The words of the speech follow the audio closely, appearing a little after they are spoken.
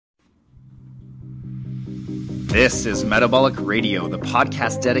This is Metabolic Radio, the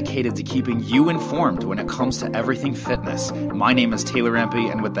podcast dedicated to keeping you informed when it comes to everything fitness. My name is Taylor Empey,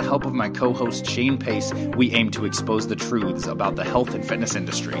 and with the help of my co-host Shane Pace, we aim to expose the truths about the health and fitness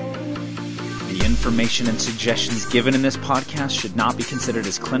industry. The information and suggestions given in this podcast should not be considered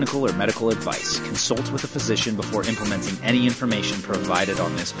as clinical or medical advice. Consult with a physician before implementing any information provided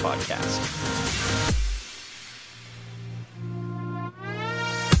on this podcast.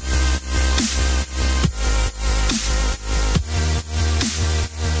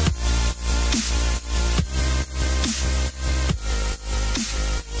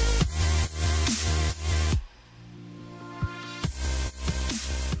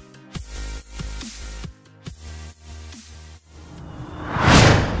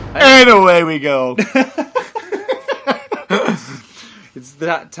 And away we go. It's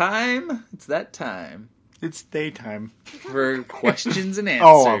that time. It's that time. It's daytime. For questions and answers.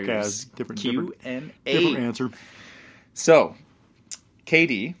 Oh, okay. Different Q&A. Different answer. So,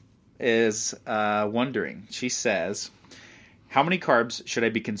 Katie is wondering. She says, how many carbs should I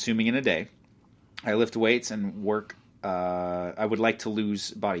be consuming in a day? I lift weights and work. I would like to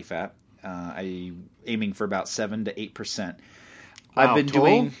lose body fat. I'm aiming for about 7 to 8%. Wow,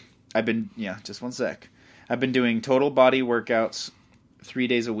 Just one sec. I've been doing total body workouts 3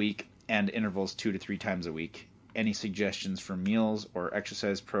 days a week and intervals 2 to 3 times a week. Any suggestions for meals or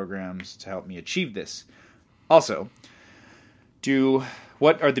exercise programs to help me achieve this? Also,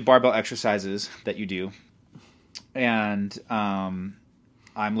 what are the barbell exercises that you do? And I'm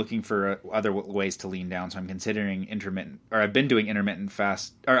looking for other ways to lean down, so I'm considering I've been doing intermittent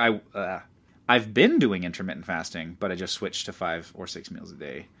fasting, but I just switched to 5 or 6 meals a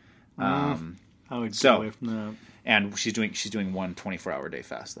day. I would go away from that. And she's doing one 24-hour day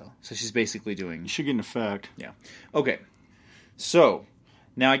fast, though. So she's basically doing... You should get an effect. Yeah. Okay. So,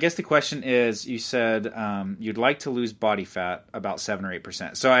 now I guess the question is, you said you'd like to lose body fat about 7 or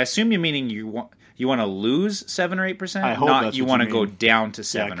 8%. So I assume you're meaning you want to lose 7 or 8%? I hope not that's you what want to you go mean. down to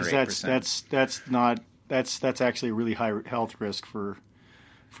 7 or 8%. That's actually a really high health risk for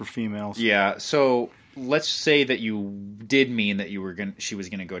females. Yeah, so let's say that you did mean that she was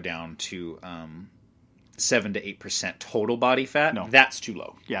gonna go down to 7 to 8% total body fat. No, that's too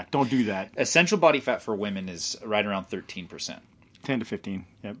low. Yeah, don't do that. Essential body fat for women is right around 13%. 10 to 15.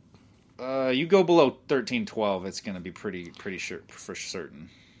 Yep. You go below 13, 12, it's gonna be pretty sure for certain.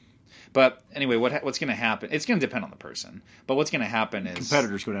 But anyway, what's gonna happen? It's gonna depend on the person. But what's gonna happen is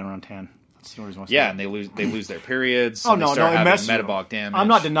competitors go down around 10. Yeah, and they lose their periods. Oh, and no, they start it having messes metabolic with them. damage. I'm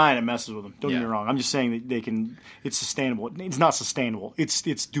not denying it messes with them. Don't get Yeah. me wrong. I'm just saying that they can. It's sustainable. It's not sustainable. It's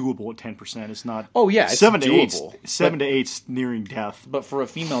doable at 10%. It's not. Oh yeah, it's 7 doable. to 8. 7 to 8's nearing death. But for a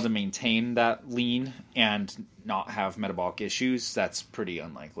female to maintain that lean and not have metabolic issues, that's pretty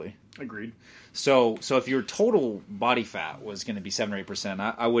unlikely. Agreed. So if your total body fat was going to be 7 or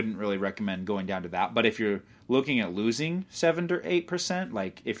 8%, I wouldn't really recommend going down to that. But if you're looking at losing 7 to 8%,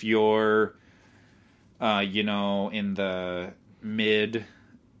 like if you're in the mid,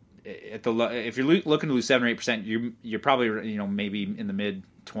 if you're looking to lose 7 or 8%, you're probably maybe in the mid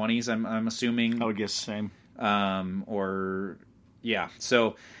 20s. I'm assuming. I would guess the same.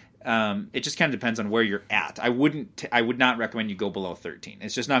 So it just kind of depends on where you're at. I would not recommend you go below 13.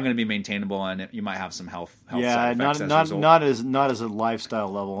 It's just not going to be maintainable, and you might have some health side effects as a result. not as a lifestyle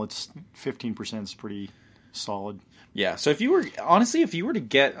level. It's 15% is pretty solid. Yeah, so if you were to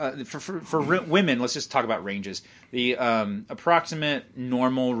get for women, let's just talk about ranges. The approximate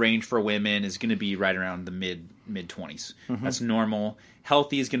normal range for women is going to be right around the mid 20s. Mm-hmm. That's normal.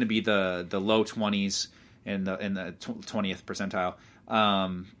 Healthy is going to be the low 20s in the 20th percentile.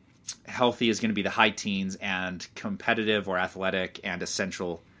 Healthy is going to be the high teens, and competitive or athletic and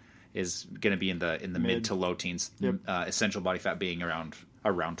essential is going to be in the mid to low teens. Yep. Essential body fat being around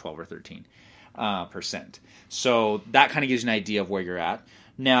 12 or 13%. So that kind of gives you an idea of where you're at.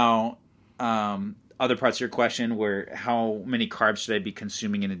 Now, other parts of your question were how many carbs should I be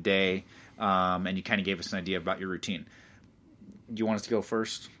consuming in a day? And you kind of gave us an idea about your routine. Do you want us to go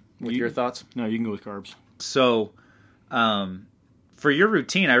first with your thoughts? No, you can go with carbs. So, for your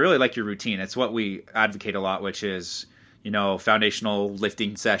routine, I really like your routine. It's what we advocate a lot, which is, foundational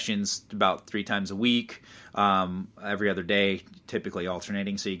lifting sessions about 3 times a week, every other day, typically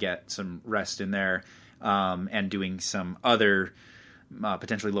alternating, so you get some rest in there, and doing some other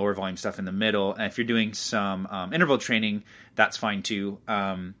potentially lower volume stuff in the middle. And if you're doing some interval training, that's fine too.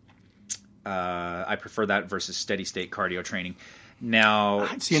 I prefer that versus steady state cardio training. Now,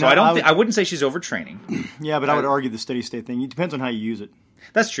 I wouldn't say she's overtraining. Yeah, but I would argue the steady state thing. It depends on how you use it.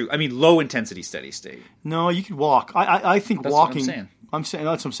 That's true. I mean, low intensity, steady state. No, you could walk. I think That's walking. what I'm saying.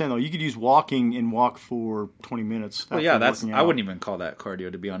 That's what I'm saying though. You could use walking and walk for 20 minutes. Well, yeah, I wouldn't even call that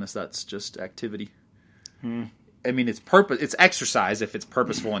cardio, to be honest. That's just activity. I mean, it's exercise if it's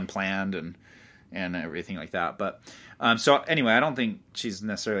purposeful and planned and everything like that. But so anyway, I don't think she's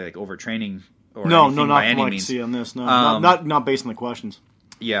necessarily like overtraining or anything by any means. See on this. No, not based on the questions.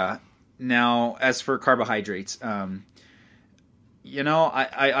 Yeah. Now, as for carbohydrates, I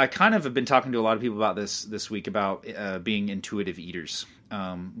kind of have been talking to a lot of people about this week about being intuitive eaters.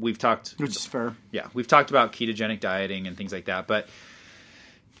 We've talked, which is fair. Yeah, we've talked about ketogenic dieting and things like that. But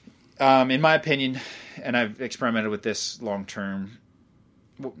in my opinion, and I've experimented with this long term,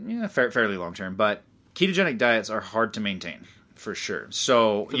 fairly long term, but ketogenic diets are hard to maintain. For sure.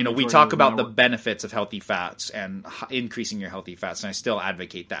 So, we talk about the benefits of healthy fats and increasing your healthy fats, and I still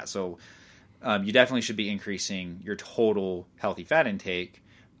advocate that. So, you definitely should be increasing your total healthy fat intake,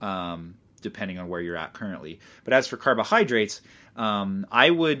 depending on where you're at currently. But as for carbohydrates,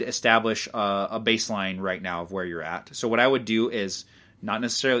 I would establish a baseline right now of where you're at. So, what I would do is not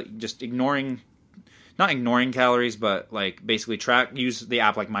necessarily just not ignoring calories, but like basically use the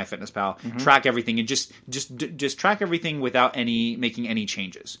app like MyFitnessPal, track everything, and just track everything without making any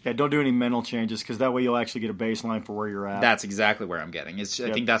changes. Yeah, don't do any mental changes, because that way you'll actually get a baseline for where you're at. That's exactly where I'm getting. I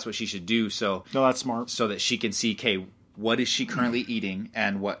think that's what she should do. So no, that's smart. So that she can see, okay, what is she currently eating,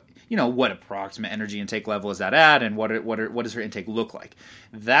 and what approximate energy intake level is that at, and what does her intake look like?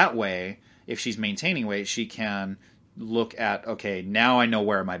 That way, if she's maintaining weight, she can look at, okay, now I know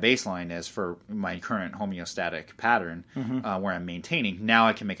where my baseline is for my current homeostatic pattern, where I'm maintaining. Now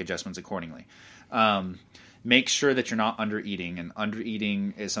I can make adjustments accordingly. Make sure that you're not under-eating, and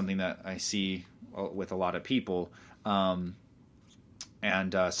under-eating is something that I see with a lot of people. So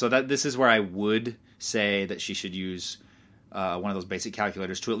that this is where I would say that she should use one of those basic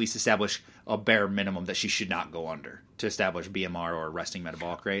calculators to at least establish a bare minimum that she should not go under, to establish BMR or resting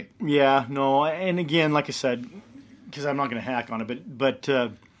metabolic rate. Yeah, no, and again, like I said, because I'm not going to hack on it, but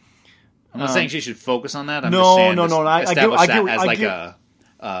I'm not saying she should focus on that. I'm just saying establish that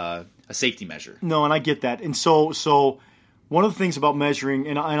as a safety measure. No, and I get that. And so one of the things about measuring,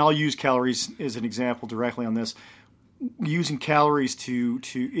 and I'll use calories as an example directly on this, using calories to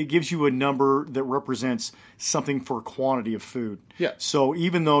it gives you a number that represents something for a quantity of food. Yeah. So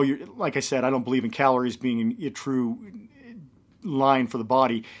even though like I said, I don't believe in calories being a true line for the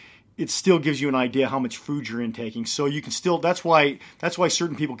body, it still gives you an idea how much food you're intaking. So you can still, that's why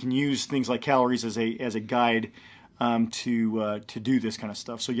certain people can use things like calories as a guide to do this kind of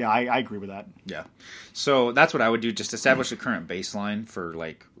stuff. So yeah, I agree with that. Yeah. So that's what I would do. Just establish a current baseline for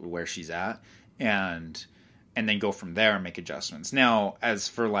like where she's at, and then go from there and make adjustments. Now, as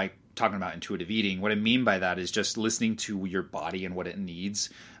for like talking about intuitive eating, what I mean by that is just listening to your body and what it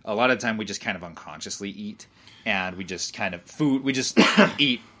needs. A lot of the time we just kind of unconsciously eat, and we just kind of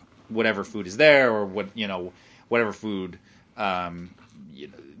eat whatever food is there, or whatever food.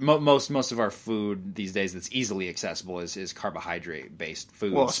 Most of our food these days that's easily accessible is carbohydrate based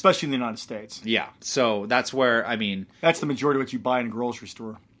foods. Well, especially in the United States. Yeah, so that's where that's the majority of what you buy in a grocery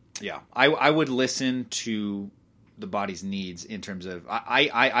store. Yeah, I would listen to the body's needs in terms of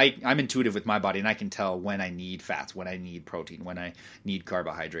I'm intuitive with my body, and I can tell when I need fats, when I need protein, when I need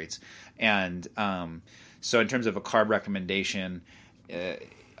carbohydrates, and so in terms of a carb recommendation.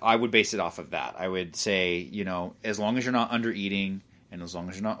 I would base it off of that. I would say, as long as you're not under eating and as long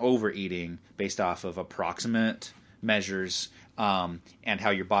as you're not overeating, based off of approximate measures and how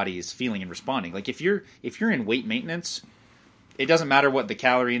your body is feeling and responding. Like if you're in weight maintenance, it doesn't matter what the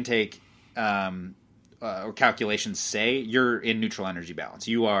calorie intake or calculations say. You're in neutral energy balance.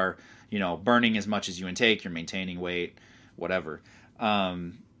 You are, burning as much as you intake. You're maintaining weight, whatever.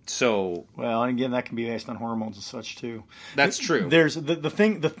 Well, and again, that can be based on hormones and such too. That's true. There's the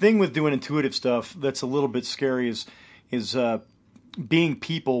thing with doing intuitive stuff that's a little bit scary is being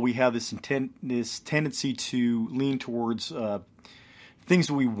people. We have this tendency to lean towards things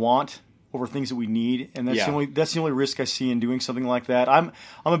that we want over things that we need, and that's the only risk I see in doing something like that. I'm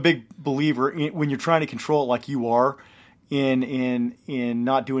a big believer when you're trying to control it like you are. In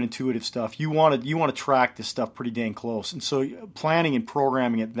not doing intuitive stuff, you want to track this stuff pretty dang close, and so planning and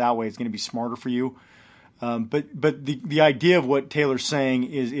programming it that way is going to be smarter for you. But the idea of what Taylor's saying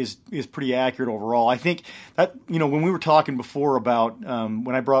is pretty accurate overall. I think that when we were talking before about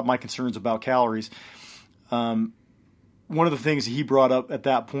when I brought up my concerns about calories, one of the things that he brought up at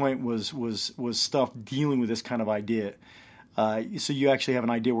that point was stuff dealing with this kind of idea. So you actually have an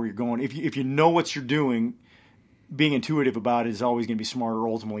idea where you're going. If you know what you're doing, being intuitive about it is always going to be smarter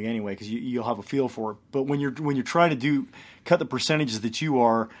ultimately anyway, because you'll have a feel for it. But when you're trying to cut the percentages that you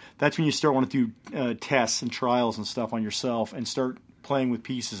are, that's when you start wanting to do tests and trials and stuff on yourself and start playing with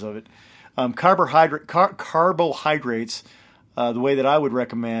pieces of it. Carbohydrates, the way that I would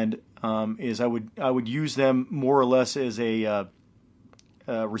recommend is I would use them more or less as a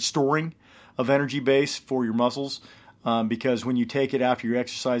restoring of energy base for your muscles. Because when you take it after your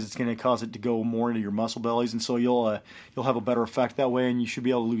exercise, it's going to cause it to go more into your muscle bellies, and so you'll have a better effect that way, and you should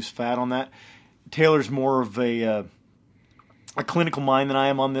be able to lose fat on that. Taylor's more of a clinical mind than I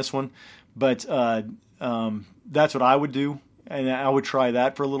am on this one, but that's what I would do, and I would try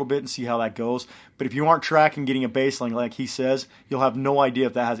that for a little bit and see how that goes. But if you aren't tracking, getting a baseline like he says, you'll have no idea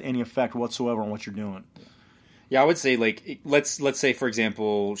if that has any effect whatsoever on what you're doing. Yeah, I would say, like, let's say, for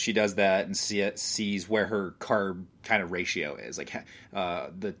example, she does that and sees where her carb kind of ratio is, like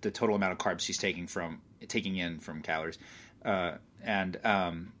the total amount of carbs she's taking in from calories, and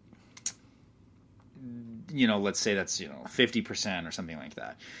let's say that's 50% or something like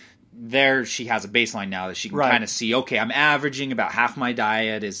that. There, she has a baseline now that she can kind of see. Okay, I'm averaging about half my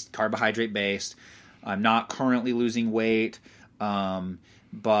diet is carbohydrate based. I'm not currently losing weight.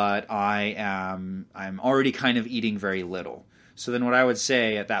 But I'm already kind of eating very little. So then what I would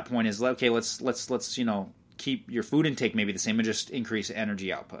say at that point is, okay, let's keep your food intake maybe the same and just increase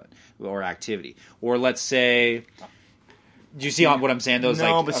energy output or activity. Or let's say, do you see what I'm saying? Those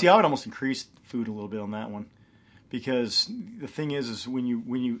I would almost increase food a little bit on that one, because the thing is when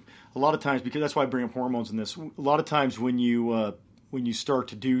you a lot of times, because that's why I bring up hormones in this. A lot of times when you start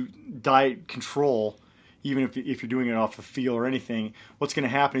to do diet control, even if you're doing it off the feel or anything, what's going to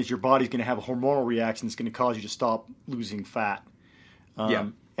happen is your body's going to have a hormonal reaction that's going to cause you to stop losing fat.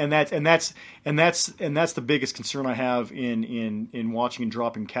 And that's the biggest concern I have in watching and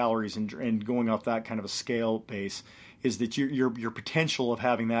dropping calories and going off that kind of a scale base, is that your potential of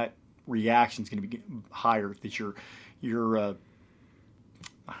having that reaction is going to be higher. That your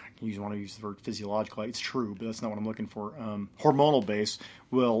I want to use the word physiological. It's true, but that's not what I'm looking for. Hormonal base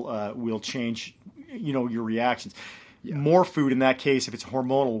will change, your reactions. Yeah. More food in that case, if it's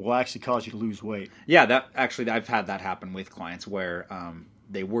hormonal, will actually cause you to lose weight. Yeah, I've had that happen with clients where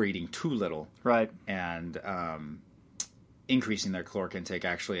they were eating too little, right, and increasing their caloric intake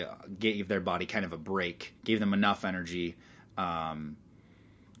actually gave their body kind of a break, gave them enough energy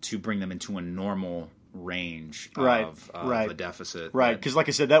to bring them into a normal range of a deficit. Right, because like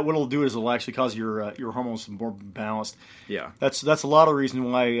I said, what it'll do is it'll actually cause your hormones to be more balanced. Yeah. That's a lot of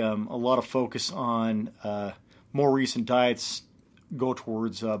reason why a lot of focus on more recent diets go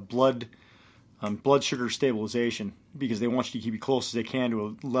towards blood sugar stabilization, because they want you to keep you close as they can to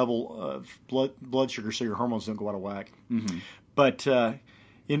a level of blood sugar so your hormones don't go out of whack. Mm-hmm. But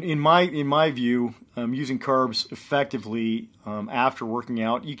in my view, using carbs effectively after working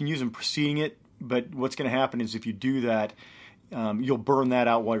out, you can use them preceding it. But what's going to happen is if you do that, you'll burn that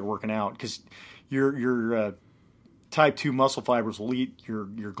out while you're working out, because your type 2 muscle fibers will eat your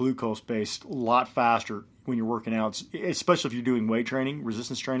glucose base a lot faster when you're working out, especially if you're doing weight training,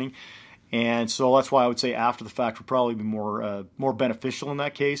 resistance training. And so that's why I would say after the fact would probably be more beneficial in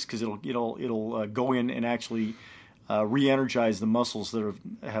that case, because it'll go in and actually re-energize the muscles that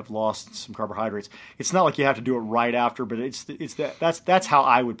have lost some carbohydrates. It's not like you have to do it right after, but that's how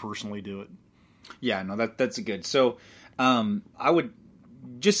I would personally do it. Yeah, no, that's good. So I would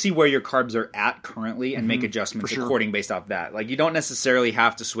just see where your carbs are at currently and make adjustments according based off that. Like, you don't necessarily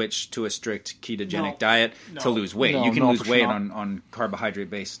have to switch to a strict ketogenic diet to lose weight. You can lose weight on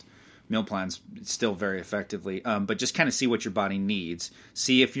carbohydrate-based meal plans still very effectively. But just kind of see what your body needs.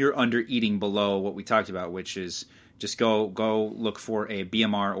 See if you're under eating below what we talked about, which is just go look for a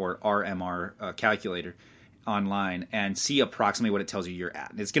BMR or RMR calculator online and see approximately what it tells you you're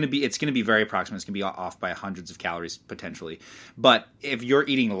at. It's going to be very approximate. It's going to be off by hundreds of calories potentially. But if you're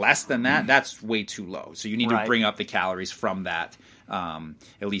eating less than that, that's way too low. So you need to bring up the calories from that, at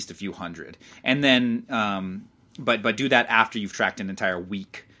least a few hundred. And then, but do that after you've tracked an entire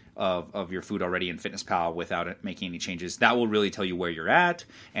week of your food already in FitnessPal without it making any changes. That will really tell you where you're at,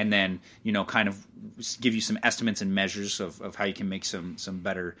 and then kind of give you some estimates and measures of how you can make some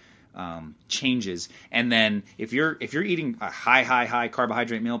better changes. And then if you're eating a high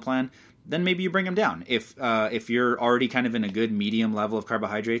carbohydrate meal plan, then maybe you bring them down. If you're already kind of in a good medium level of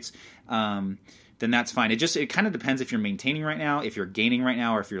carbohydrates, then that's fine. It kind of depends if you're maintaining right now, if you're gaining right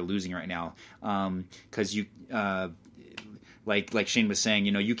now, or if you're losing right now. Because like Shane was saying,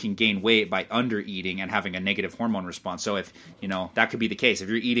 you can gain weight by under eating and having a negative hormone response. So if, that could be the case. If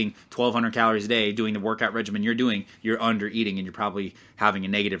you're eating 1,200 calories a day, doing the workout regimen you're under eating, and you're probably having a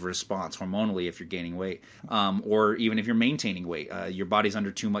negative response hormonally if you're gaining weight. Or even if you're maintaining weight, your body's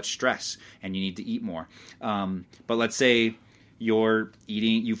under too much stress and you need to eat more. But let's say you're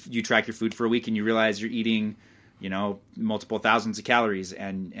eating, you track your food for a week and you realize you're eating multiple thousands of calories,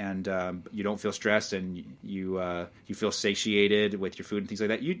 and you don't feel stressed, and you feel satiated with your food and things like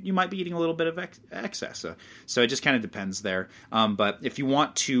that. You might be eating a little bit of excess. So it just kind of depends there. But if you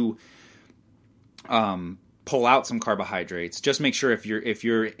want to pull out some carbohydrates, just make sure if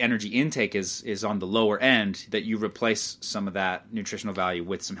your energy intake is on the lower end, that you replace some of that nutritional value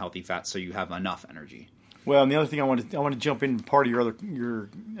with some healthy fats, so you have enough energy. Well, and the other thing I want to jump in part of your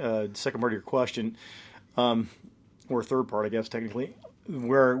second part of your question. Or third part, I guess, technically,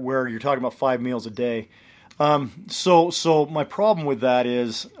 where you're talking about 5 meals a day. So my problem with that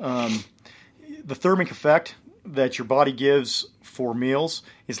is the thermic effect that your body gives for meals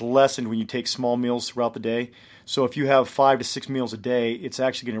is lessened when you take small meals throughout the day. So if you have 5 to 6 meals a day, it's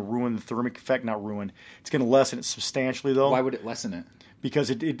actually going to ruin the thermic effect. Not ruin. It's going to lessen it substantially, though. Why would it lessen it? Because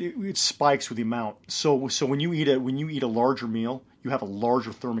it spikes with the amount. So when you eat a larger meal, you have a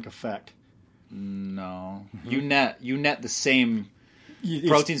larger thermic effect. No, you net the same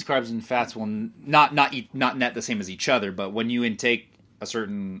proteins, carbs, and fats will not net the same as each other. But when you intake a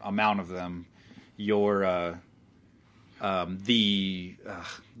certain amount of them, your the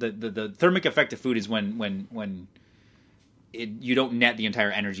thermic effect of food is when you don't net the entire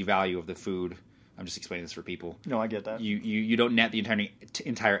energy value of the food. I'm just explaining this for people. No, I get that. You don't net the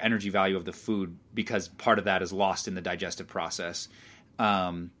entire energy value of the food, because part of that is lost in the digestive process.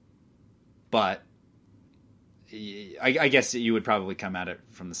 But I guess you would probably come at it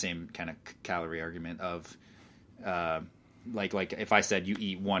from the same kind of calorie argument of, like if I said you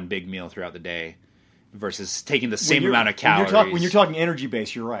eat one big meal throughout the day versus taking the same amount of calories. When you're talking energy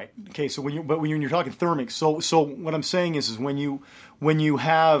base, you're right. Okay, so when you're talking thermic, so what I'm saying is when you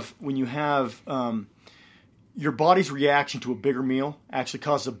have your body's reaction to a bigger meal actually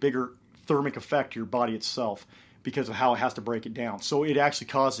causes a bigger thermic effect to your body itself because of how it has to break it down. So it actually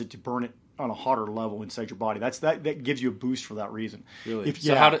causes it to burn it on a hotter level inside your body. That gives you a boost for that reason. Really?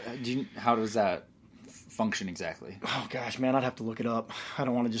 How does that function exactly? Oh gosh, man, I'd have to look it up. I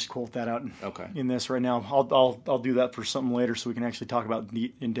don't want to just quote that out in this right now. I'll do that for something later so we can actually talk about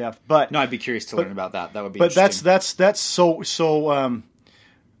it in depth. But no, I'd be curious to learn about that. That would be. But that's so.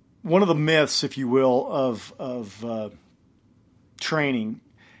 One of the myths, if you will, of training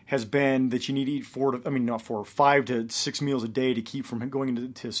has been that you need to eat 5 to 6 meals a day to keep from going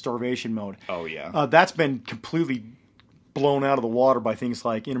into starvation mode. Oh yeah, that's been completely blown out of the water by things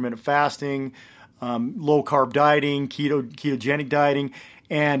like intermittent fasting, low carb dieting, ketogenic dieting,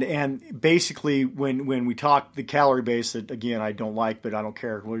 and basically when we talk the calorie base, that again I don't like, but I don't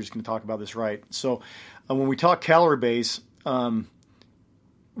care. We're just going to talk about this right. So when we talk calorie base.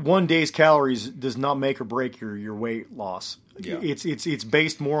 One day's calories does not make or break your weight loss. Yeah. It's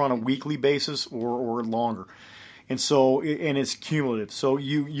based more on a weekly basis or longer, and it's cumulative. So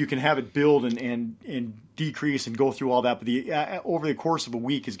you can have it build and decrease and go through all that, but over the course of a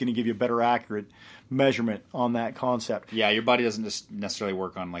week is going to give you a better accurate measurement on that concept. Yeah, your body doesn't just necessarily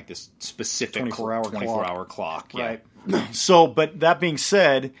work on like this specific 24-hour clock. Yeah. Right. So, but that being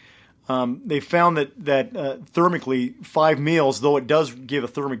said. They found that thermically 5 meals, though it does give a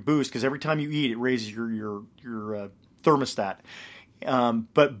thermic boost because every time you eat, it raises your thermostat.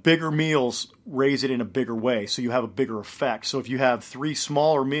 But bigger meals raise it in a bigger way, so you have a bigger effect. So if you have 3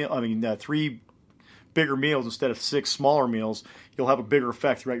 bigger meals instead of 6 smaller meals, you'll have a bigger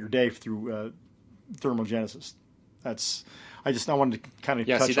effect throughout your day through thermogenesis. I wanted to kind of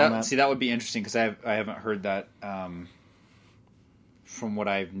touch on that. See, that would be interesting because I haven't heard that. From what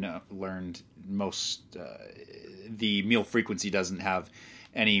I've learned, the meal frequency doesn't have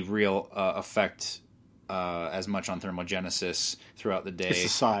any real effect as much on thermogenesis throughout the day. It's the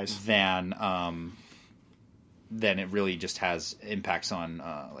size. Than it really just has impacts on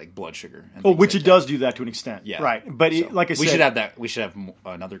like blood sugar. And which like it does do that to an extent. Yeah. Right. But like I said, we should have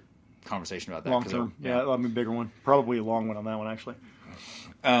another conversation about that. Long term. Yeah, a bigger one. Probably a long one on that one, actually.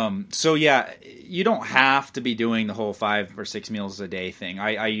 So yeah, you don't have to be doing the whole 5 or 6 meals a day thing.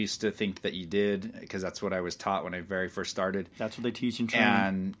 I used to think that you did because that's what I was taught when I very first started. That's what they teach in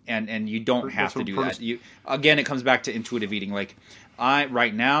training. And you don't have to do that. Again, it comes back to intuitive eating. Like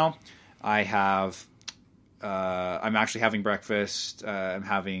right now, I have. I'm actually having breakfast. I'm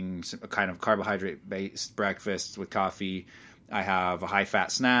having a kind of carbohydrate-based breakfast with coffee. I have a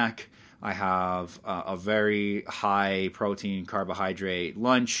high-fat snack. I have a very high protein carbohydrate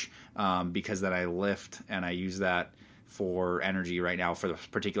lunch because then I lift and I use that for energy right now for the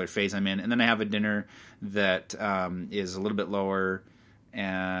particular phase I'm in. And then I have a dinner that is a little bit lower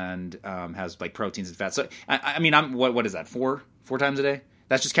and has like proteins and fats. So I mean, I'm what is that? Four times a day?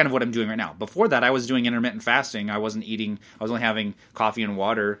 That's just kind of what I'm doing right now. Before that, I was doing intermittent fasting. I wasn't eating. I was only having coffee and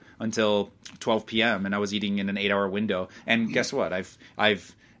water until 12 p.m. and I was eating in an 8-hour window. And guess what?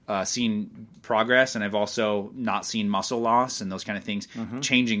 I've seen progress, and I've also not seen muscle loss and those kind of things.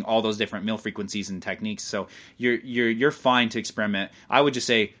 Changing all those different meal frequencies and techniques. So you're fine to experiment. I would just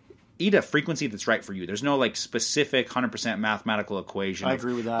say, eat a frequency that's right for you. There's no like specific 100% mathematical equation I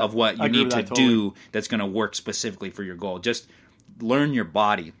agree with that. of what you need to do that's going to work specifically for your goal. Just learn your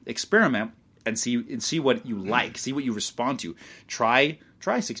body, experiment, and see what you like, see what you respond to. Try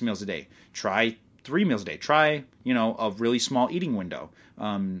 6 meals a day. Try 3 meals a day. Try a really small eating window.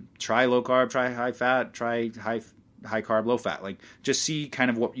 Try low carb. Try high fat. Try high carb, low fat. Like just see kind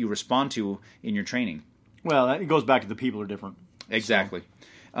of what you respond to in your training. Well, it goes back to the people are different. Exactly.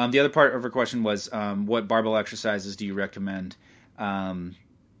 So. The other part of her question was, what barbell exercises do you recommend? That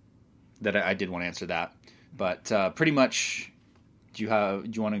I did want to answer that, but pretty much. Do you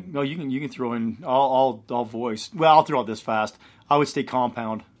want to? No, you can throw in. I'll voice. Well, I'll throw out this fast. I would stay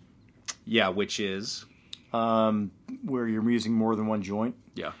compound. Yeah, which is where you're using more than one joint.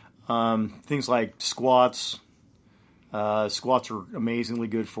 Yeah. Things like squats. Squats are amazingly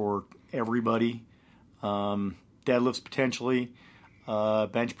good for everybody. Deadlifts potentially.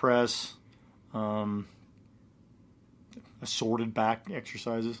 Bench press. Assorted back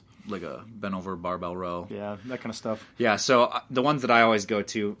exercises. Like a bent over barbell row. Yeah, that kind of stuff. Yeah, so the ones that I always go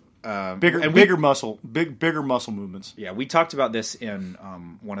to... bigger muscle movements. Yeah, we talked about this in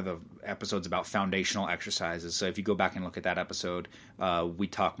one of the episodes about foundational exercises. So if you go back and look at that episode, we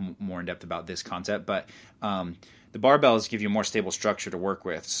talk more in depth about this concept. But the barbells give you a more stable structure to work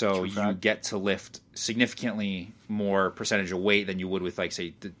with. So you get to lift significantly more percentage of weight than you would with, like,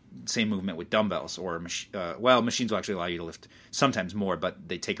 say, the same movement with dumbbells. Or machines will actually allow you to lift sometimes more, but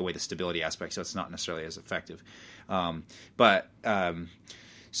they take away the stability aspect, so it's not necessarily as effective.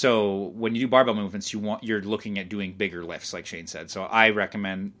 So when you do barbell movements, you're looking at doing bigger lifts, like Shane said. So I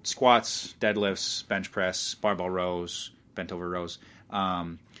recommend squats, deadlifts, bench press, barbell rows, bent over rows.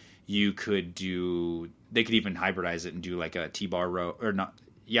 You could do. They could even hybridize it and do like a T-bar row, or not?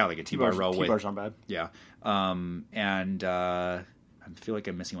 Yeah, like a T-bar row. T-bar's not bad. Yeah, I feel like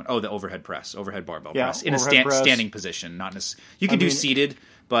I'm missing one. Oh, the overhead barbell press in a standing position. Not necessarily. You can do seated,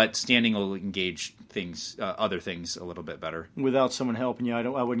 but standing will engage things, other things a little bit better. Without someone helping you,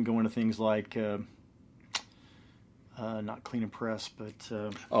 I wouldn't go into things like not clean and press, but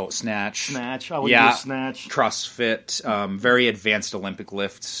snatch. Snatch. I would do snatch. CrossFit, very advanced Olympic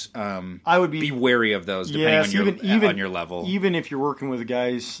lifts. I would be wary of those depending on your level. Even if you're working with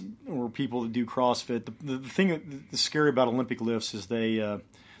guys or people that do CrossFit, the thing that's scary about Olympic lifts is the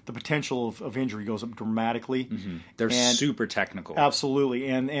potential of injury goes up dramatically. Mm-hmm. They're super technical. Absolutely.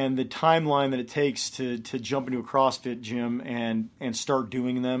 And the timeline that it takes to jump into a CrossFit gym and start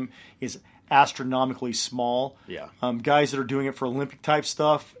doing them is astronomically small. Yeah. Guys that are doing it for Olympic type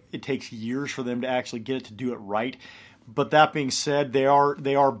stuff, it takes years for them to actually get it to do it right. But that being said, they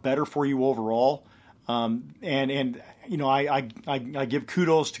are better for you overall. And I give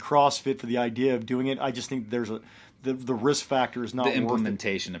kudos to CrossFit for the idea of doing it. I just think there's the risk factor is not worth it. The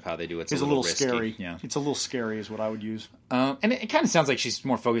implementation of how they do it is a little risky. scary. Yeah. It's a little scary is what I would use. And it kind of sounds like she's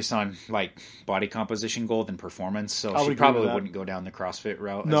more focused on like body composition goal than performance. So she probably wouldn't go down the CrossFit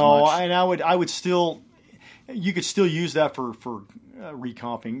route. No, as much. and I would still. You could still use that for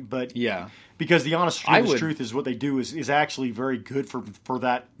recomping, but yeah, because the honest truth is what they do is actually very good for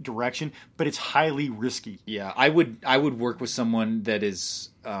that direction, but it's highly risky. Yeah, I would work with someone that is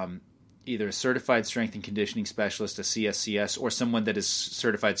either a certified strength and conditioning specialist, a CSCS, or someone that is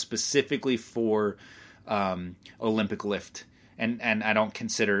certified specifically for Olympic lift. And I don't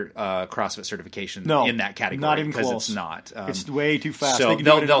consider CrossFit certification in that category. Not even because close. It's not. It's way too fast. So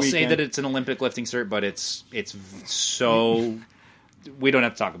they'll say that it's an Olympic lifting cert, but it's so we don't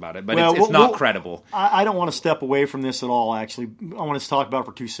have to talk about it. But it's not credible. I don't want to step away from this at all. Actually, I want to talk about it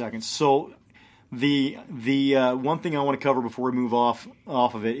for 2 seconds. So the one thing I want to cover before we move off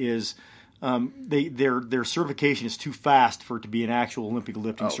of it is. Their certification is too fast for it to be an actual Olympic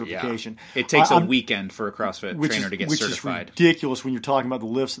lifting certification. Yeah. It takes a weekend for a CrossFit trainer to get certified. Which is ridiculous when you're talking about the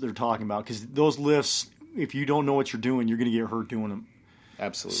lifts that they're talking about, because those lifts, if you don't know what you're doing, you're going to get hurt doing them.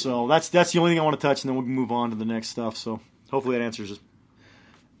 Absolutely. So that's the only thing I want to touch, and then we'll move on to the next stuff. So hopefully that answers it.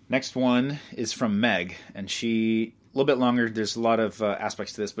 Next one is from Meg, and she little bit longer. There's a lot of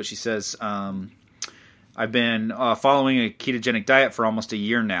aspects to this, but she says, I've been following a ketogenic diet for almost a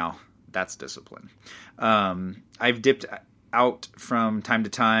year now. That's discipline. I've dipped out from time to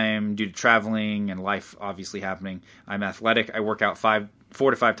time due to traveling and life obviously happening. I'm athletic. I work out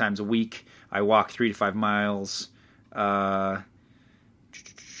 4 to 5 times a week. I walk 3 to 5 miles if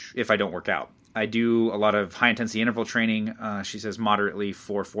I don't work out. I do a lot of high-intensity interval training. She says moderately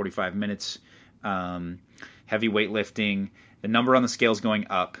for 45 minutes. Heavy weightlifting. The number on the scale is going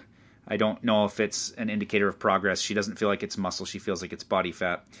up. I don't know if it's an indicator of progress. She doesn't feel like it's muscle. She feels like it's body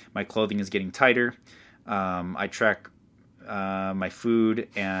fat. My clothing is getting tighter. I track my food,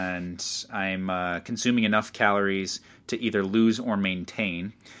 and I'm consuming enough calories to either lose or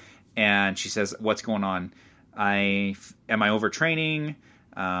maintain. And she says, what's going on? Am I overtraining?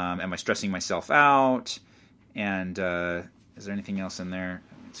 Am I stressing myself out? And is there anything else in there?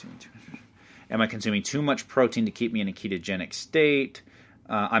 Am I consuming too much protein to keep me in a ketogenic state?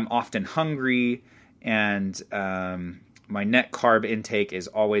 I'm often hungry, and my net carb intake is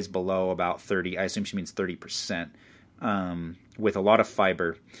always below about 30. I assume she means 30%, with a lot of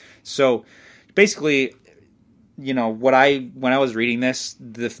fiber. So basically, when I was reading this,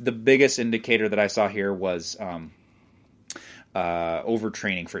 the biggest indicator that I saw here was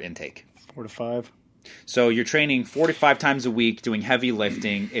overtraining for intake. 4 to 5. So you're training 4 to 5 times a week, doing heavy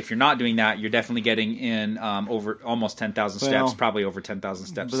lifting. If you're not doing that, you're definitely getting in over almost 10,000 steps, probably over 10,000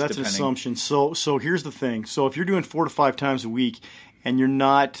 steps. But that's an assumption. So here's the thing. So if you're doing 4 to 5 times a week, and you're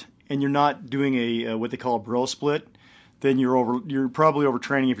not doing a what they call a bro split, then you're probably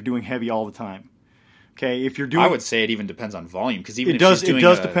overtraining if you're doing heavy all the time. Okay, if you're doing, I would say it even depends on volume, because even it does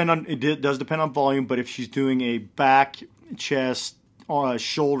depend on volume. But if she's doing a back, chest,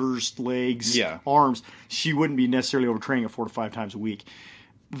 shoulders, legs, arms, she wouldn't be necessarily overtraining at 4 to 5 times a week.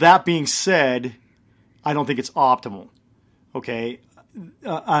 That being said, I don't think it's optimal. Okay,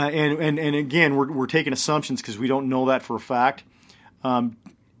 and again, we're taking assumptions because we don't know that for a fact.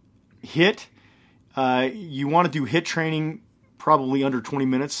 HIIT, you want to do HIIT training probably under 20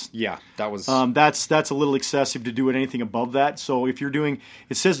 minutes. Yeah, that was that's a little excessive to do it anything above that. So if you're doing,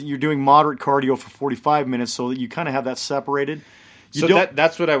 it says that you're doing moderate cardio for 45 minutes, so that you kind of have that separated.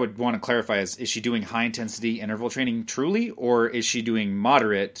 That's what I would want to clarify: is she doing high intensity interval training truly, or is she doing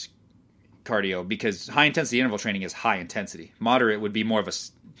moderate cardio? Because high intensity interval training is high intensity. Moderate would be more of a,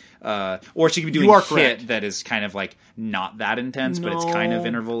 or she could be doing HIIT that is kind of like not that intense, but it's kind of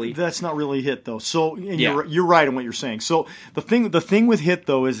interval-y. That's not really HIIT though. So you're right in what you're saying. So the thing with HIIT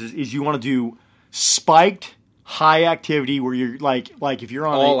though is you want to do spiked high activity where you're like if you're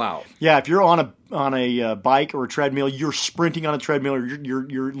on all out. Yeah, if you're on a bike or a treadmill, you're sprinting on a treadmill, or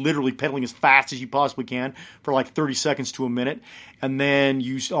you're literally pedaling as fast as you possibly can for like 30 seconds to a minute, and then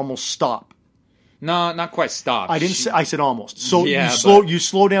you almost stop. No, not quite stop. I didn't say. I said almost. So you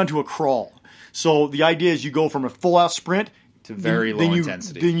slow down to a crawl. So the idea is you go from a full out sprint to very low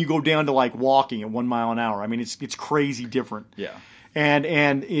intensity. Then you go down to like walking at 1 mile an hour. I mean, it's crazy different. Yeah. And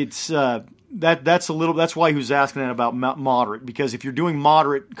it's that's why he was asking that about moderate, because if you're doing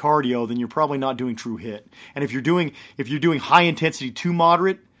moderate cardio, then you're probably not doing true HIIT. And if you're doing high intensity to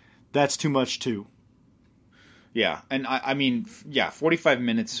moderate, that's too much too. Yeah, and I mean, 45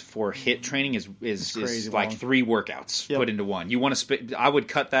 minutes for HIIT training is like long. 3 workouts put into one. You want to I would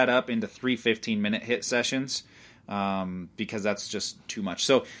cut that up into 3 15-minute HIIT sessions, because that's just too much.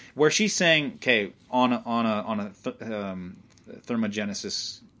 So where she's saying, okay, on a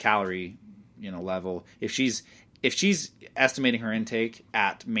thermogenesis calorie level, if she's estimating her intake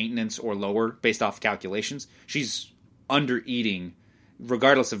at maintenance or lower based off calculations, she's under eating,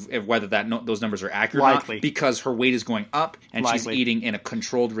 regardless of whether those numbers are accurate or not, because her weight is going up and she's eating in a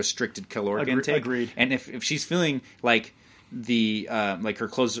controlled, restricted caloric intake. Agreed. And if she's feeling like like her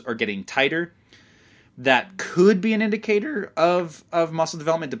clothes are getting tighter, that could be an indicator of muscle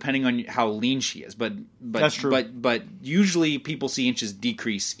development, depending on how lean she is. But that's true. But usually people see inches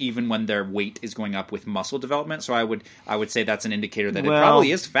decrease even when their weight is going up with muscle development. So I would say that's an indicator that it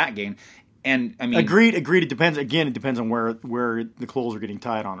probably is fat gain. And I mean, agreed. It depends. Again, it depends on where the clothes are getting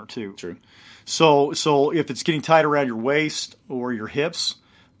tight on her too. True. So if it's getting tight around your waist or your hips,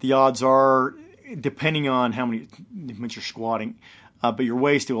 the odds are, depending on how much you're squatting, but your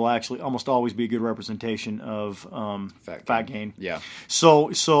waist, it will actually almost always be a good representation of fat gain. Yeah.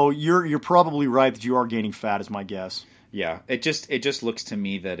 So you're probably right that you are gaining fat, is my guess. Yeah. It just looks to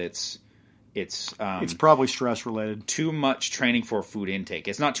me that it's probably stress related. Too much training for food intake.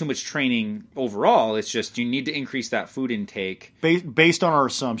 It's not too much training overall. It's just you need to increase that food intake based on our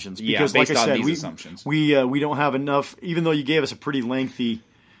assumptions. Because, based like I said, on these assumptions, we don't have enough. Even though you gave us a pretty lengthy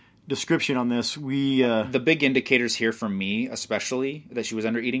description on this. The big indicators here for me, especially that she was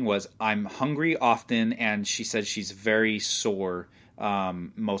under eating, was I'm hungry often, and she said she's very sore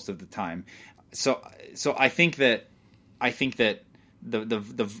most of the time. So I think that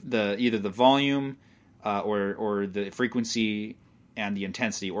the either the volume or the frequency and the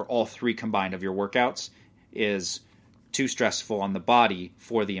intensity, or all three combined of your workouts, is too stressful on the body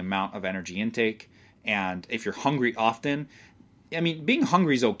for the amount of energy intake. And if you're hungry often, I mean, being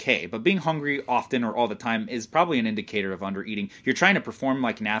hungry is okay, but being hungry often or all the time is probably an indicator of undereating. You're trying to perform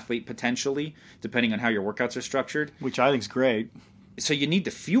like an athlete potentially, depending on how your workouts are structured. Which I think is great. So you need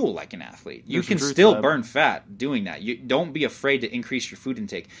to fuel like an athlete. You can still burn fat doing that. You don't be afraid to increase your food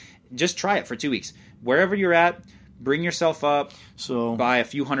intake. Just try it for 2 weeks. Wherever you're at, bring yourself up by a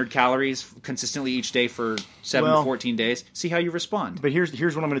few hundred calories consistently each day for 7 to 14 days. See how you respond. But here's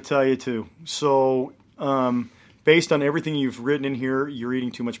what I'm going to tell you too. So based on everything you've written in here, you're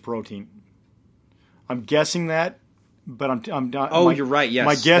eating too much protein. I'm guessing that, but I'm not. Oh, you're right. Yes,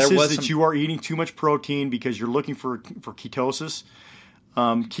 my guess is that you are eating too much protein because you're looking for ketosis.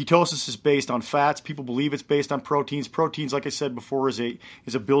 Ketosis is based on fats. People believe it's based on proteins. Proteins, like I said before, is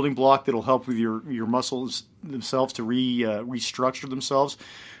a building block that will help with your muscles themselves to restructure themselves.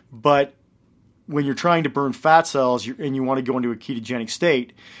 But when you're trying to burn fat cells and you want to go into a ketogenic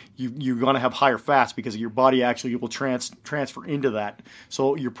state, you're going to have higher fats because your body actually will transfer into that.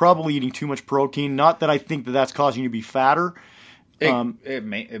 So you're probably eating too much protein. Not that I think that that's causing you to be fatter. Not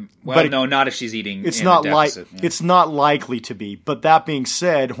if she's eating. It's not It's not likely to be. But that being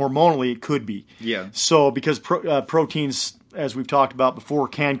said, hormonally it could be. Yeah. So because proteins, as we've talked about before,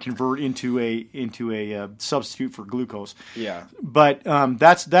 can convert into a substitute for glucose. Yeah. But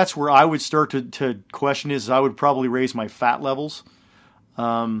that's where I would start to question is I would probably raise my fat levels.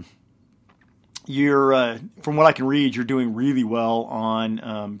 You're from what I can read, you're doing really well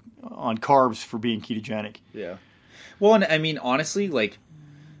on carbs for being ketogenic. Yeah. Well, and I mean, honestly, like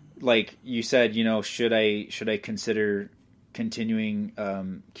you said, should I consider continuing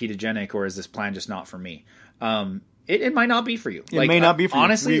ketogenic, or is this plan just not for me? It might not be for you. It may not be for you.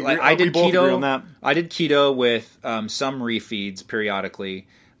 Honestly, I did keto. I did keto with some refeeds periodically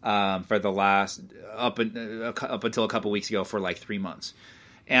for the last up until a couple weeks ago for like 3 months.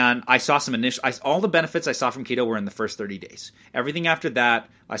 And I saw some all the benefits I saw from keto were in the first 30 days. Everything after that,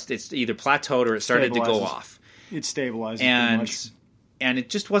 it's either plateaued or it started to go off. It stabilizes, and it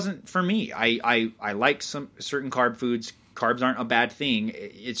just wasn't for me. I like some certain carb foods. Carbs aren't a bad thing.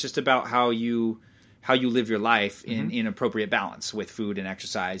 It's just about how you live your life in appropriate balance with food and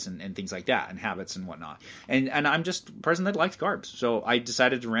exercise and things like that, and habits and whatnot. And I'm just a person that likes carbs, so I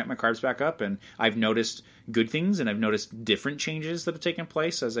decided to ramp my carbs back up, and I've noticed good things, and I've noticed different changes that have taken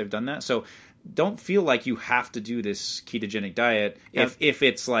place as I've done that. So don't feel like you have to do this ketogenic diet if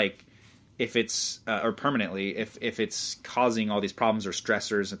it's or permanently if it's causing all these problems or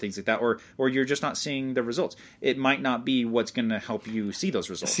stressors and things like that, or you're just not seeing the results. It might not be what's going to help you see those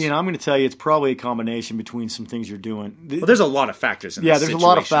results. See, and I'm going to tell you, it's probably a combination between some things you're doing. Well, there's a lot of factors in this there's situation. a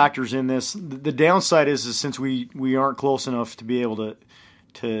lot of factors in this. The downside is since we aren't close enough to be able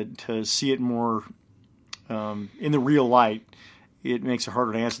to see it more in the real light, it makes it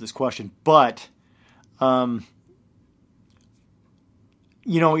harder to answer this question. But like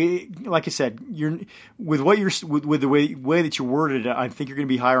I said, with the way that you worded it, I think you're going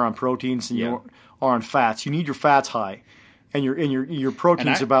to be higher on proteins than you are on fats. You need your fats high, and your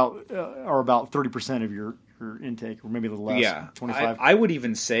proteins are about 30% of your intake, or maybe a little less. Yeah, 25. I would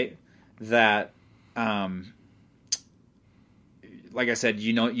even say that, like I said,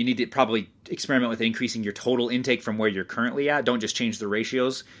 you need to probably experiment with increasing your total intake from where you're currently at. Don't just change the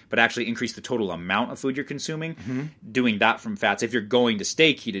ratios, but actually increase the total amount of food you're consuming. Mm-hmm. Doing that from fats if you're going to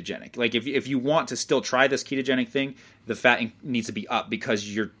stay ketogenic. Like if you want to still try this ketogenic thing, the fat needs to be up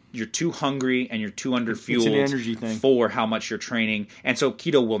because you're too hungry and you're too underfueled. It's an energy thing for how much you're training, and so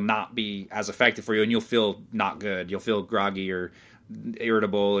keto will not be as effective for you, and you'll feel not good. You'll feel groggy or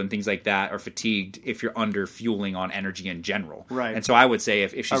irritable and things like that, or fatigued if you're under fueling on energy in general. Right. And so I would say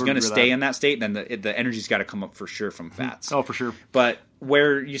if she's going to stay in that state, then the energy's got to come up for sure from fats. Oh, for sure. But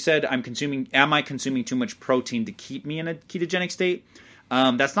where you said am I consuming too much protein to keep me in a ketogenic state?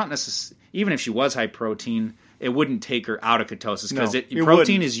 That's not necessary. Even if she was high protein, it wouldn't take her out of ketosis because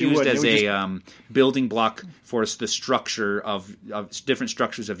protein is used as a building block for the structure of different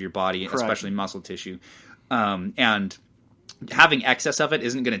structures of your body, correct, especially muscle tissue. And having excess of it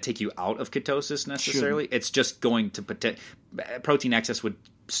isn't going to take you out of ketosis necessarily. Shouldn't. It's just going to protein excess would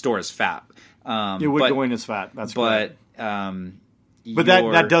store as fat. It would go in as fat. That's but But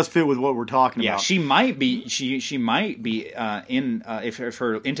that does fit with what we're talking about. She might be in if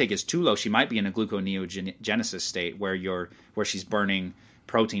her intake is too low, she might be in a gluconeogenesis state where she's burning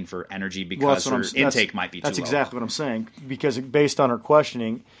protein for energy because her intake might be too low. That's exactly what I'm saying, because based on her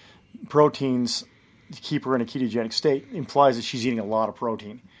questioning, proteins to keep her in a ketogenic state implies that she's eating a lot of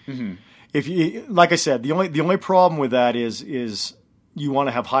protein. Mm-hmm. If you, like I said, the only problem with that is you want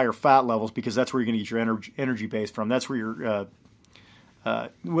to have higher fat levels, because that's where you're going to get your energy base from. That's where your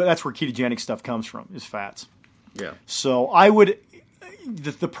that's where ketogenic stuff comes from, is fats. Yeah. So I would.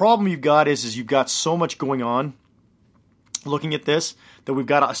 The problem you've got is you've got so much going on. Looking at this, that we've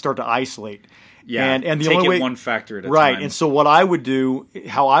got to start to isolate. Yeah, and the take only way, one factor at a right. time. And so what I would do,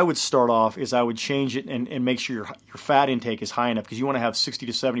 how I would start off, is I would change it and make sure your fat intake is high enough, because you want to have 60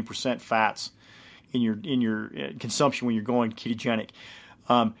 to 70% fats in your consumption when you're going ketogenic.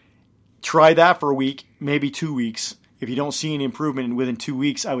 Try that for a week, maybe 2 weeks. If you don't see any improvement within 2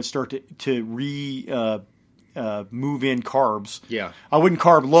 weeks, I would start to move in carbs. Yeah, I wouldn't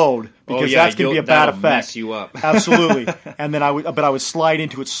carb load, because that's going to be a bad effect. Mess you up. Absolutely. And then I would slide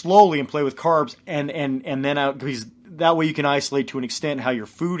into it slowly and play with carbs, and then because that way you can isolate to an extent how your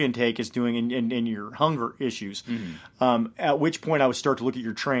food intake is doing and your hunger issues. Mm-hmm. At which point I would start to look at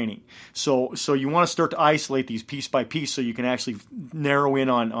your training. So you want to start to isolate these piece by piece, so you can actually narrow in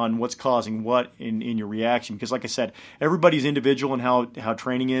on what's causing what in your reaction. Because like I said, everybody's individual in how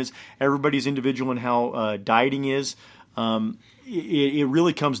training is. Everybody's individual in how dieting is. It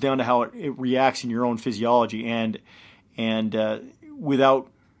really comes down to how it reacts in your own physiology, and without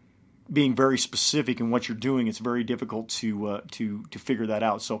being very specific in what you're doing, it's very difficult to figure that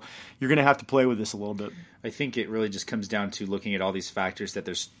out. So you're going to have to play with this a little bit. I think it really just comes down to looking at all these factors, that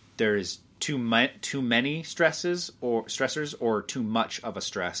there is too many stressors or too much of a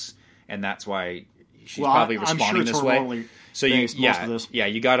stress, and that's why she's probably responding this way. So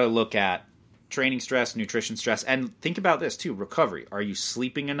you got to look at training stress, nutrition stress, and think about this too: recovery. Are you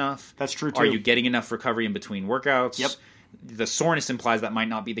sleeping enough? That's true too. Are you getting enough recovery in between workouts? Yep. The soreness implies that might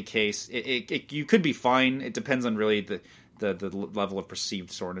not be the case. You could be fine. It depends on really the level of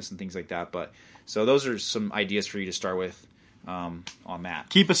perceived soreness and things like that. But so those are some ideas for you to start with on that.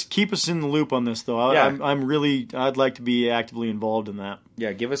 Keep us in the loop on this, though. I'd like to be actively involved in that.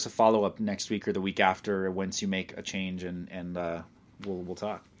 Yeah, give us a follow up next week or the week after once you make a change, and we'll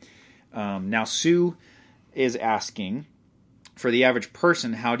talk. Now Sue is asking, for the average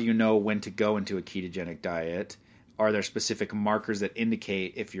person, how do you know when to go into a ketogenic diet? Are there specific markers that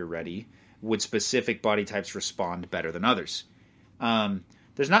indicate if you're ready? Would specific body types respond better than others?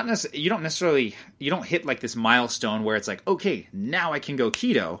 There's not you don't hit like this milestone where it's like, okay, now I can go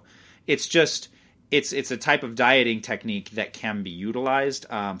keto. It's just it's a type of dieting technique that can be utilized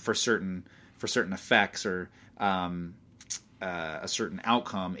for certain effects or a certain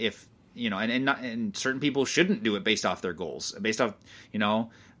outcome. If and certain people shouldn't do it based off their goals, based off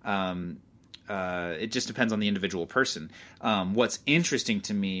it just depends on the individual person. What's interesting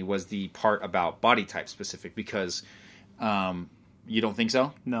to me was the part about body type specific, because you don't think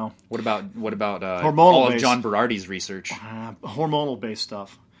so? No. What about hormonal all of based, John Berardi's research? Hormonal based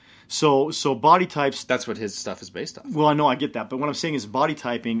stuff. So body types. That's what his stuff is based off. Well, I know, I get that, but what I'm saying is body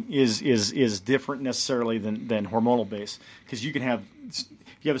typing is different necessarily than hormonal based, because you can have.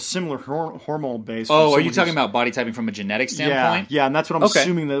 You have a similar hormonal base. Oh, are you talking about body typing from a genetic standpoint? Yeah, and that's what I'm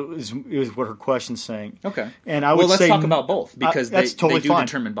assuming that is what her question's saying. Okay. And I would let's say talk about both, because they totally do fine.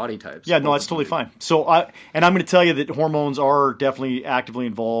 determine body types. Yeah, no, that's totally fine. So I'm going to tell you that hormones are definitely actively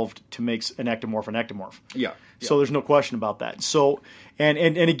involved to make an ectomorph an ectomorph. Yeah. So there's no question about that. So and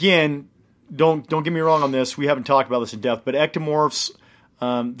again, don't get me wrong on this. We haven't talked about this in depth, but ectomorphs.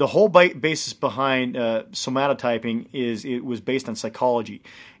 The whole basis behind somatotyping it was based on psychology.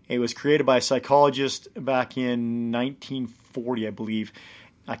 It was created by a psychologist back in 1940, I believe.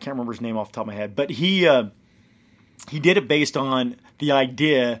 I can't remember his name off the top of my head, but he did it based on the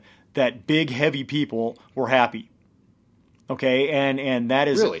idea that big, heavy people were happy. Okay, and that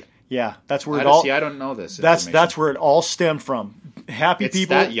is really, yeah, that's where it all. See, I don't know this. That's where it all stemmed from. Happy people.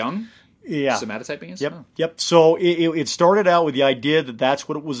 It's that young. Yeah. Somatotyping is? Yep. Oh. Yep. So it started out with the idea that that's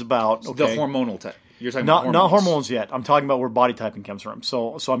what it was about. So okay. The hormonal type. You're talking about hormones. Not hormones yet. I'm talking about where body typing comes from.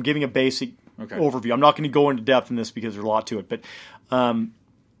 So I'm giving a basic overview. I'm not going to go into depth in this because there's a lot to it. But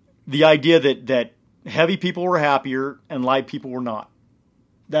the idea that heavy people were happier and light people were not.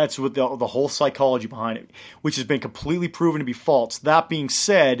 That's what the whole psychology behind it, which has been completely proven to be false. That being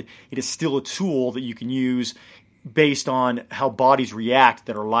said, it is still a tool that you can use based on how bodies react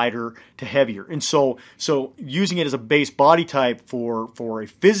that are lighter to heavier. And so using it as a base body type for a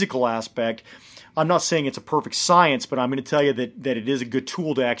physical aspect I'm not saying it's a perfect science, but I'm going to tell you that it is a good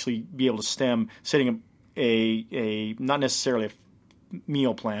tool to actually be able to stem setting a not necessarily a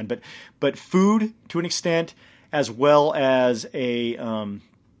meal plan, but food to an extent, as well as a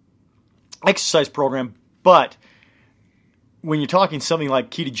exercise program. But when you're talking something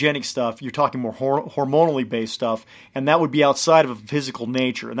like ketogenic stuff, you're talking more hormonally based stuff, and that would be outside of a physical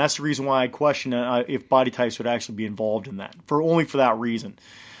nature. And that's the reason why I question if body types would actually be involved in that, only for that reason.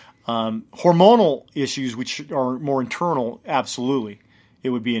 Hormonal issues, which are more internal, absolutely, it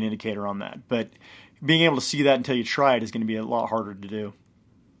would be an indicator on that. But being able to see that until you try it is going to be a lot harder to do.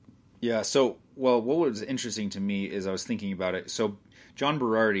 Yeah, so, what was interesting to me is I was thinking about it. So, John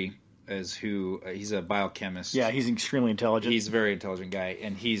Berardi is he's a biochemist. Yeah, he's extremely intelligent. He's a very intelligent guy,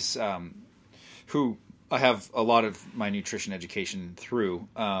 and he's who I have a lot of my nutrition education through,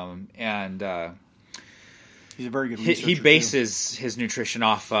 and he's a very good researcher. He bases his nutrition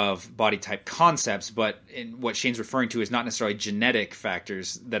off of body type concepts, but what Shane's referring to is not necessarily genetic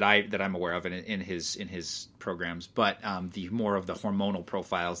factors that I'm aware of in his programs, but the more of the hormonal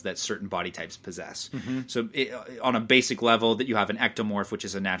profiles that certain body types possess. Mm-hmm. So on a basic level, that you have an ectomorph, which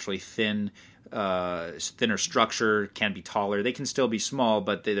is a naturally thinner structure, can be taller. They can still be small,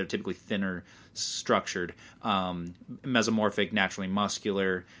 but they're typically thinner structured. Mesomorphic, naturally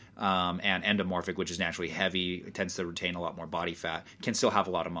muscular. And endomorphic, which is naturally heavy, tends to retain a lot more body fat, can still have a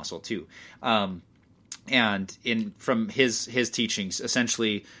lot of muscle too. And from his teachings,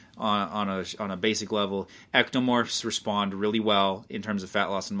 essentially on a basic level, ectomorphs respond really well in terms of fat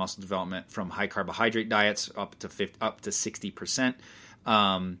loss and muscle development from high carbohydrate diets up to 60%,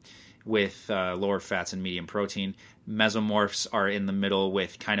 with lower fats and medium protein. Mesomorphs are in the middle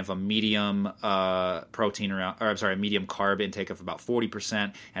with kind of a medium medium carb intake of about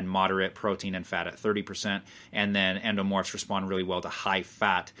 40% and moderate protein and fat at 30%. And then endomorphs respond really well to high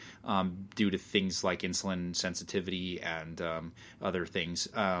fat due to things like insulin sensitivity and other things.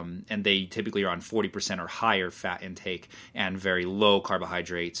 And they typically are on 40% or higher fat intake and very low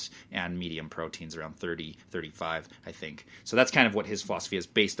carbohydrates and medium proteins, around 30, 35, I think. So that's kind of what his philosophy is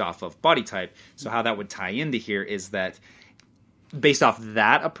based off of body type. So how that would tie into here is that based off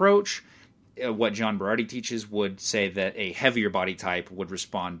that approach, what John Berardi teaches would say that a heavier body type would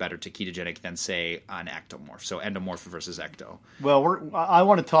respond better to ketogenic than, say, an ectomorph. So endomorph versus ecto. Well, I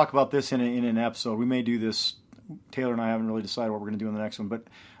want to talk about this in an episode. We may do this. Taylor and I haven't really decided what we're going to do in the next one, but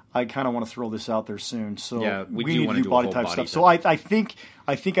I kind of want to throw this out there soon. So yeah, we need to do body type stuff. So I think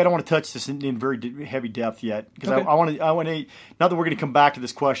I don't want to touch this in very heavy depth yet, because okay. I want to. Not that we're going to come back to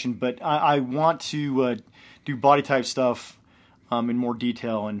this question, but I want to do body type stuff in more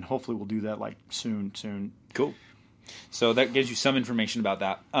detail, and hopefully we'll do that like soon. Cool. So that gives you some information about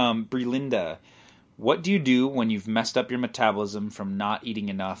that. Brelinda, what do you do when you've messed up your metabolism from not eating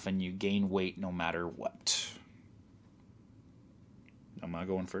enough and you gain weight no matter what? Am I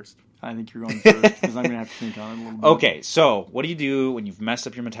going first? I think you're going first, because I'm going to have to think on it a little bit. Okay, so what do you do when you've messed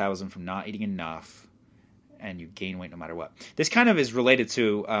up your metabolism from not eating enough and you gain weight no matter what? This kind of is related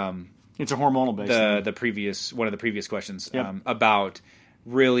to it's a hormonal based one of the previous questions. Yep. About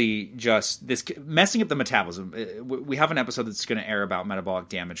really just this messing up the metabolism. We have an episode that's going to air about metabolic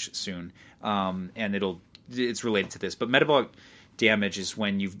damage soon, and it's related to this. But metabolic damage is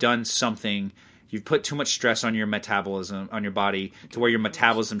when you've done something. You've put too much stress on your metabolism, on your body, to where your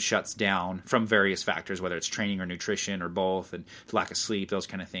metabolism shuts down from various factors, whether it's training or nutrition or both, and lack of sleep, those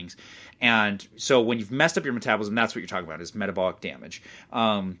kind of things. And so when you've messed up your metabolism, that's what you're talking about, is metabolic damage.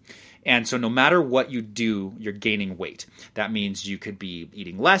 And so no matter what you do, you're gaining weight. That means you could be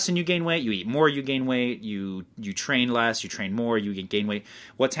eating less and you gain weight. You eat more, you gain weight. You train less, you train more, you gain weight.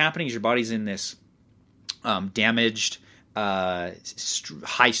 What's happening is your body's in this damaged,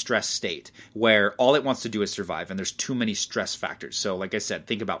 high stress state where all it wants to do is survive, and there's too many stress factors. So like I said,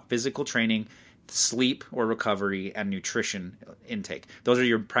 think about physical training, sleep or recovery, and nutrition intake. Those are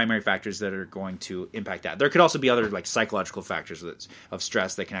your primary factors that are going to impact that. There could also be other like psychological factors of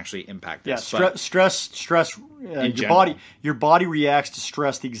stress that can actually impact this. Yeah, stress. Your body reacts to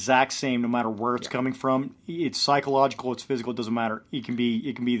stress the exact same no matter where it's coming from. It's psychological, it's physical, it doesn't matter. It can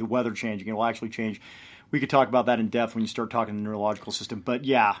be the weather changing. It will actually change. We could talk about that in depth when you start talking the neurological system, but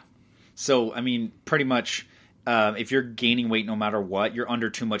yeah. So, I mean, pretty much, if you're gaining weight no matter what, you're under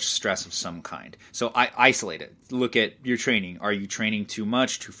too much stress of some kind. So I isolate it. Look at your training. Are you training too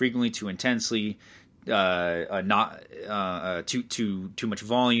much, too frequently, too intensely, too much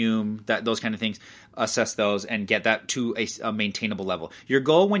volume, those kind of things? Assess those and get that to a maintainable level. Your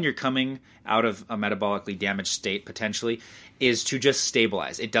goal when you're coming out of a metabolically damaged state, potentially, is to just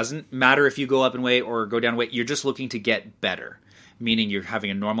stabilize. It doesn't matter if you go up in weight or go down in weight. You're just looking to get better. meaning you're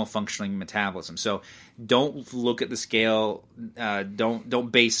having a normal functioning metabolism. So don't look at the scale.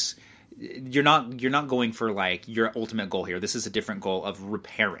 Don't base. You're not going for like your ultimate goal here. This is a different goal of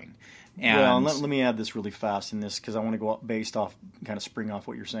repairing. And let me add this really fast in this because I want to go up based off, kind of spring off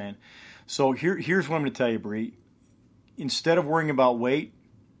what you're saying. So here's what I'm going to tell you, Bree. Instead of worrying about weight,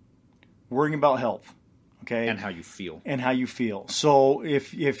 worrying about health. Okay? And how you feel. So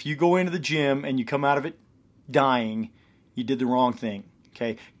if you go into the gym and you come out of it dying, you did the wrong thing.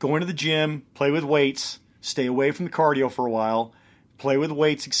 Okay? Go into the gym, play with weights, stay away from the cardio for a while, play with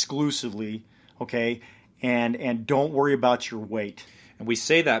weights exclusively, okay? And don't worry about your weight. And we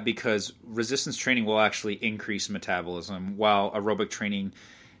say that because resistance training will actually increase metabolism, while aerobic training,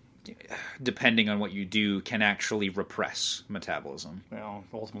 depending on what you do, can actually repress metabolism. Well,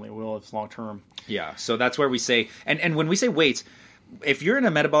 ultimately it will. It's long term. Yeah, so that's where we say, and when we say weights, if you're in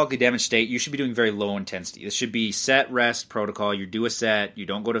a metabolically damaged state, you should be doing very low intensity. This should be set, rest, protocol. You do a set, you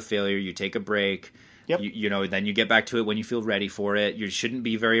don't go to failure, you take a break. Yep. Then you get back to it when you feel ready for it. You shouldn't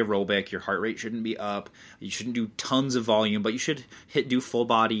be very aerobic. Your heart rate shouldn't be up. You shouldn't do tons of volume, but you should do full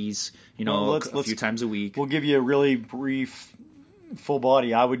bodies, a few times a week. We'll give you a really brief full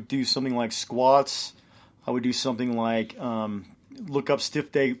body. I would do something like squats. I would do something like look up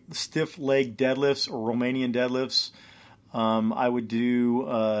stiff leg deadlifts or Romanian deadlifts. I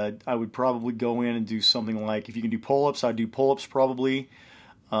would probably go in and do something like, if you can do pull-ups, I'd do pull-ups probably.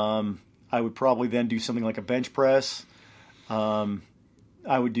 I would probably then do something like a bench press. I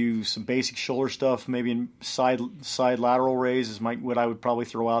would do some basic shoulder stuff, maybe in side lateral raise is what I would probably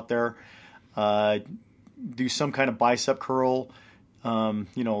throw out there. Do some kind of bicep curl,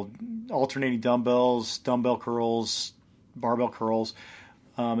 alternating dumbbells, dumbbell curls, barbell curls.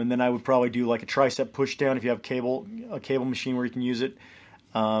 And then I would probably do like a tricep push down if you have a cable machine where you can use it.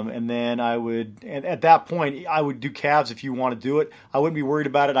 And then at that point, I would do calves if you want to do it. I wouldn't be worried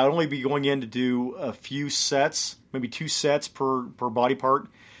about it. I would only be going in to do a few sets, maybe 2 sets per body part.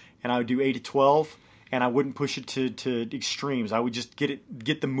 And I would do 8 to 12, and I wouldn't push it to extremes. I would just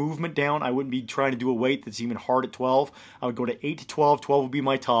get the movement down. I wouldn't be trying to do a weight that's even hard at 12. I would go to 8 to 12. 12 would be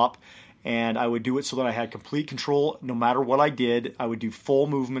my top. And I would do it so that I had complete control no matter what I did. I would do full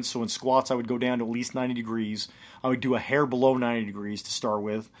movements. So in squats, I would go down to at least 90 degrees. I would do a hair below 90 degrees to start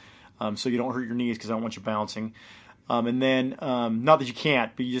with, so you don't hurt your knees because I don't want you bouncing. And then, not that you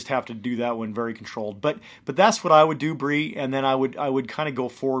can't, but you just have to do that one very controlled. But that's what I would do, Bree. And then I would kind of go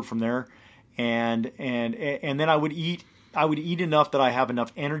forward from there, and then I would eat enough that I have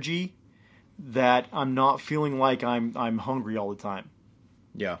enough energy that I'm not feeling like I'm hungry all the time.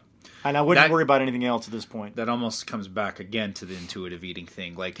 Yeah. And I wouldn't worry about anything else at this point. That almost comes back again to the intuitive eating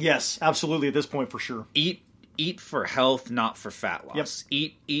thing. Like, yes, absolutely. At this point, for sure. Eat for health, not for fat loss.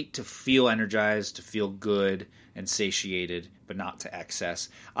 Yep. Eat to feel energized, to feel good and satiated, but not to excess.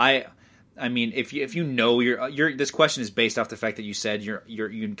 I mean, if you know you're this question is based off the fact that you said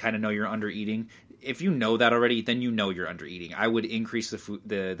you kind of know you're under eating. If you know that already, then you know you're under eating. I would increase the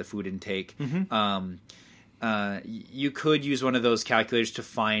food intake. Mm-hmm. You could use one of those calculators to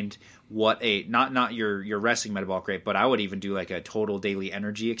find what not your resting metabolic rate, but I would even do like a total daily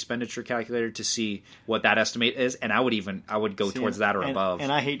energy expenditure calculator to see what that estimate is, and I would go towards that or above.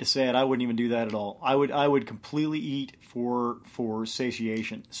 And I hate to say it, I wouldn't even do that at all. I would completely eat for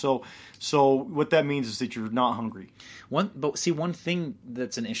satiation. So what that means is that you're not hungry. One thing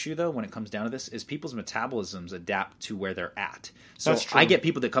that's an issue though when it comes down to this is people's metabolisms adapt to where they're at. So that's true. I get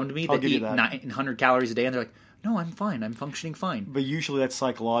people that come to me that eat 900 calories a day and they're like, no, I'm fine. I'm functioning fine. But usually that's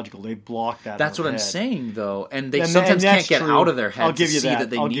psychological. They block that. That's what I'm saying, though, and they sometimes can't get out of their head. I'll give you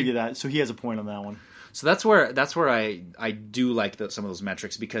that. I'll give you that. So he has a point on that one. So that's where I do like some of those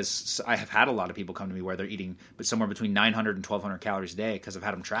metrics, because I have had a lot of people come to me where they're eating somewhere between 900 and 1,200 calories a day because I've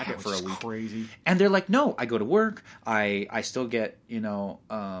had them track it for a week. Crazy. And they're like, no, I go to work. I still get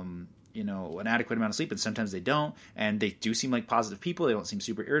an adequate amount of sleep, and sometimes they don't, and they do seem like positive people. They don't seem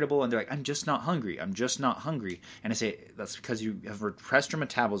super irritable, and they're like, I'm just not hungry. And I say, that's because you have repressed your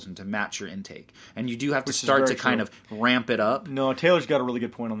metabolism to match your intake, and you do have to start to kind of ramp it up. No, Taylor's got a really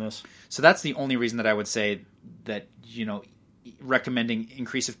good point on this. So that's the only reason that I would say that, recommending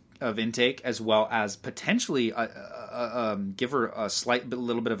increase of intake, as well as potentially give her a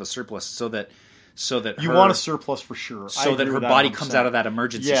little bit of a surplus so that you want a surplus for sure. So that her body comes out of that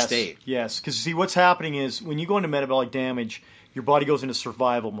emergency state. Yes, because see, what's happening is when you go into metabolic damage, your body goes into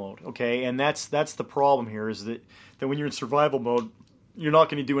survival mode. Okay, and that's the problem here is that when you're in survival mode, you're not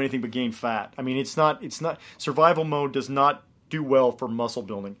going to do anything but gain fat. I mean, it's not survival mode does not do well for muscle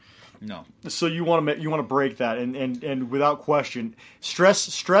building. No. So you want to break that, and without question,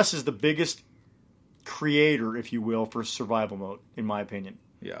 stress is the biggest creator, if you will, for survival mode, in my opinion.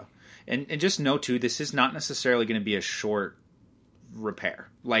 Yeah. And just know, too, this is not necessarily going to be a short repair.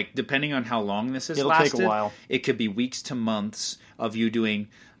 Like, depending on how long this has lasted, take a while. It could be weeks to months of you doing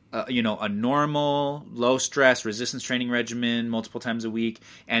a normal, low-stress resistance training regimen multiple times a week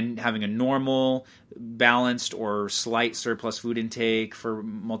and having a normal, balanced or slight surplus food intake for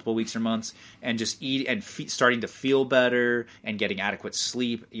multiple weeks or months and just eat and starting to feel better and getting adequate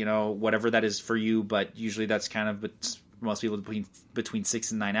sleep, whatever that is for you. But usually that's kind of most people between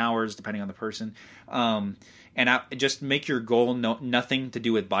 6 and 9 hours, depending on the person. And just make your goal nothing to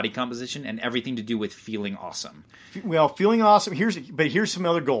do with body composition and everything to do with feeling awesome. Well, feeling awesome. Here's some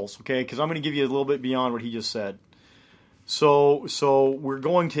other goals, okay? Because I'm going to give you a little bit beyond what he just said. So we're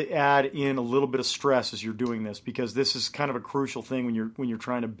going to add in a little bit of stress as you're doing this, because this is kind of a crucial thing when you're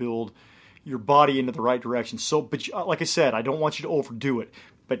trying to build your body into the right direction. So, but like I said, I don't want you to overdo it.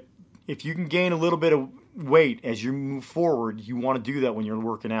 But if you can gain a little bit of weight as you move forward, you want to do that when you're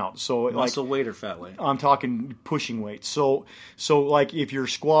working out. So muscle weight or fat weight? I'm talking pushing weight. So like if you're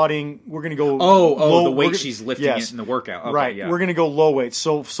squatting, we're going to go low, the weight she's lifting it in the workout. Okay, right. Yeah. We're going to go low weight.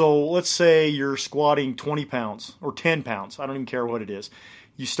 So let's say you're squatting 20 pounds or 10 pounds. I don't even care what it is.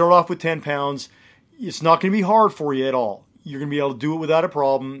 You start off with 10 pounds. It's not going to be hard for you at all. You're going to be able to do it without a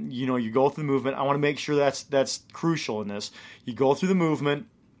problem. You go through the movement. I want to make sure that's crucial in this. You go through the movement.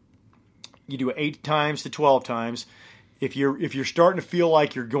 You do it 8 times to 12 times. If you're starting to feel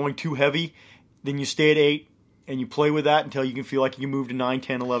like you're going too heavy, then you stay at 8 and you play with that until you can feel like you can move to 9,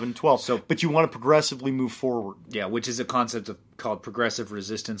 10, 11, 12. But you want to progressively move forward. Yeah, which is a concept called progressive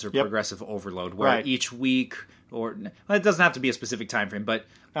resistance or progressive overload, where each week it doesn't have to be a specific time frame, but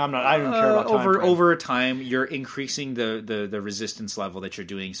I don't care about time frame. Over time, you're increasing the resistance level that you're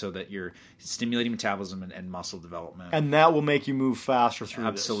doing so that you're stimulating metabolism and muscle development. And that will make you move faster through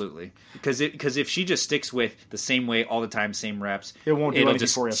Absolutely. Because if she just sticks with the same weight all the time, same reps, it won't do anything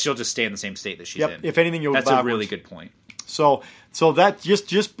for you. She'll just stay in the same state that she's in. If anything, you'll go That's backwards. a really good point. So that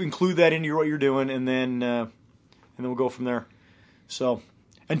just include that into what you're doing, and then we'll go from there. So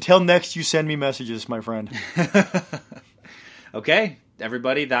until next, you send me messages, my friend. Okay,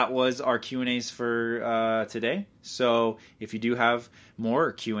 everybody, that was our Q&As for today. So if you do have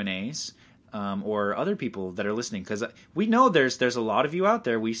more Q&As or other people that are listening, because we know there's a lot of you out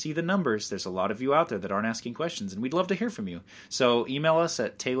there. We see the numbers. There's a lot of you out there that aren't asking questions, and we'd love to hear from you. So email us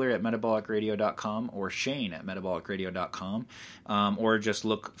at taylor@metabolicradio.com or shane@metabolicradio.com, or just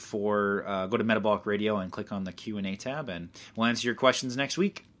look for go to Metabolic Radio and click on the Q&A tab, and we'll answer your questions next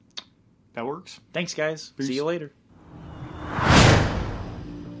week. That works. Thanks, guys. Peace. See you later.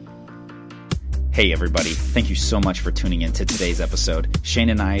 Hey everybody, thank you so much for tuning in to today's episode. Shane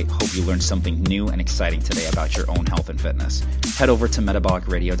and I hope you learned something new and exciting today about your own health and fitness. Head over to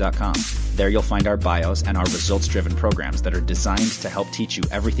metabolicradio.com. There you'll find our bios and our results-driven programs that are designed to help teach you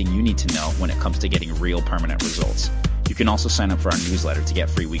everything you need to know when it comes to getting real permanent results. You can also sign up for our newsletter to get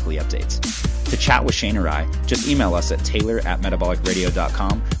free weekly updates. To chat with Shane or I, just email us at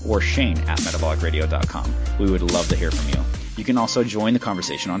taylor@metabolicradio.com or shane@metabolicradio.com. We would love to hear from you. You can also join the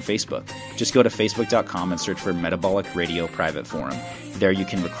conversation on Facebook. Just go to facebook.com and search for Metabolic Radio Private Forum. There you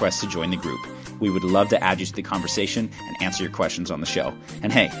can request to join the group. We would love to add you to the conversation and answer your questions on the show.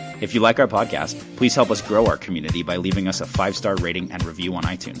 And hey, if you like our podcast, please help us grow our community by leaving us a 5-star rating and review on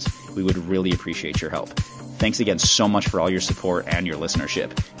iTunes. We would really appreciate your help. Thanks again so much for all your support and your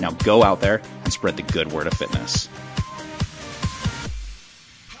listenership. Now go out there and spread the good word of fitness.